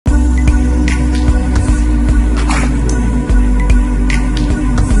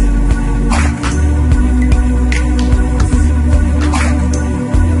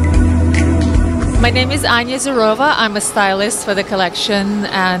My name is Anya Zurova. I'm a stylist for the collection,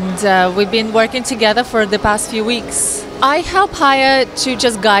 and we've been working together for the past few weeks. I help Haya to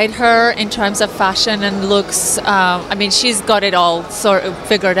just guide her in terms of fashion and looks. I mean, she's got it all sort of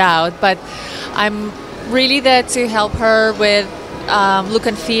figured out, but I'm really there to help her with look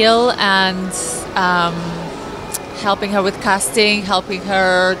and feel, and helping her with casting, helping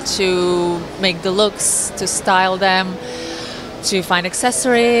her to make the looks, to style them, to find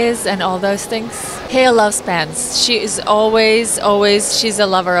accessories and all those things. Haya loves pants. She is always, she's a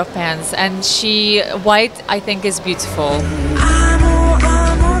lover of pants, and white I think is beautiful.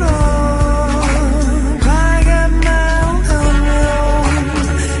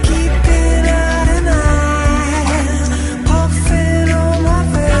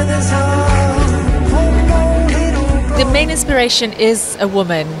 The main inspiration is a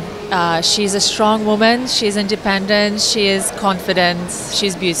woman. She's a strong woman, she's independent, she is confident,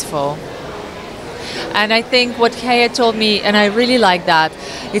 she's beautiful. And I think what Haya told me, and I really like that,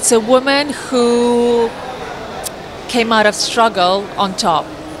 it's a woman who came out of struggle on top.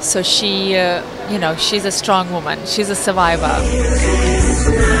 So she, you know, she's a strong woman, she's a survivor.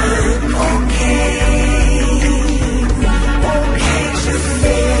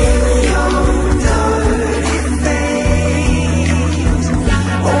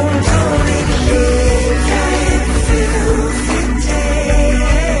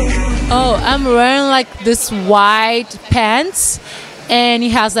 Oh, I'm wearing like this white pants, and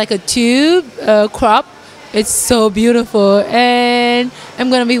it has like a tube crop. It's so beautiful, and I'm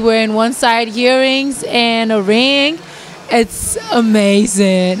gonna be wearing one side earrings and a ring. It's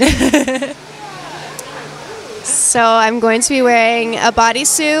amazing. So I'm going to be wearing a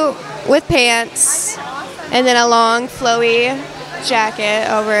bodysuit with pants and then a long flowy jacket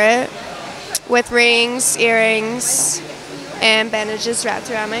over it with rings, earrings, and bandages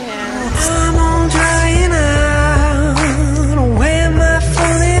wrapped around my hands. I'm on trying out where my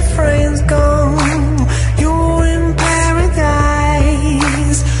funny friends go. You're in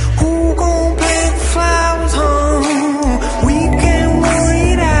paradise. Who gon' pick flowers home? We can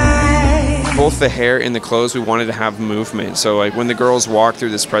worry that. Both the hair and the clothes, we wanted to have movement. So like when the girls walk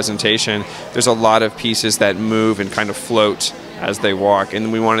through this presentation, there's a lot of pieces that move and kind of float as they walk,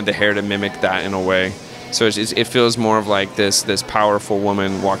 and we wanted the hair to mimic that in a way. So it feels more of like this powerful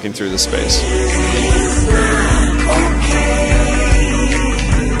woman walking through the space.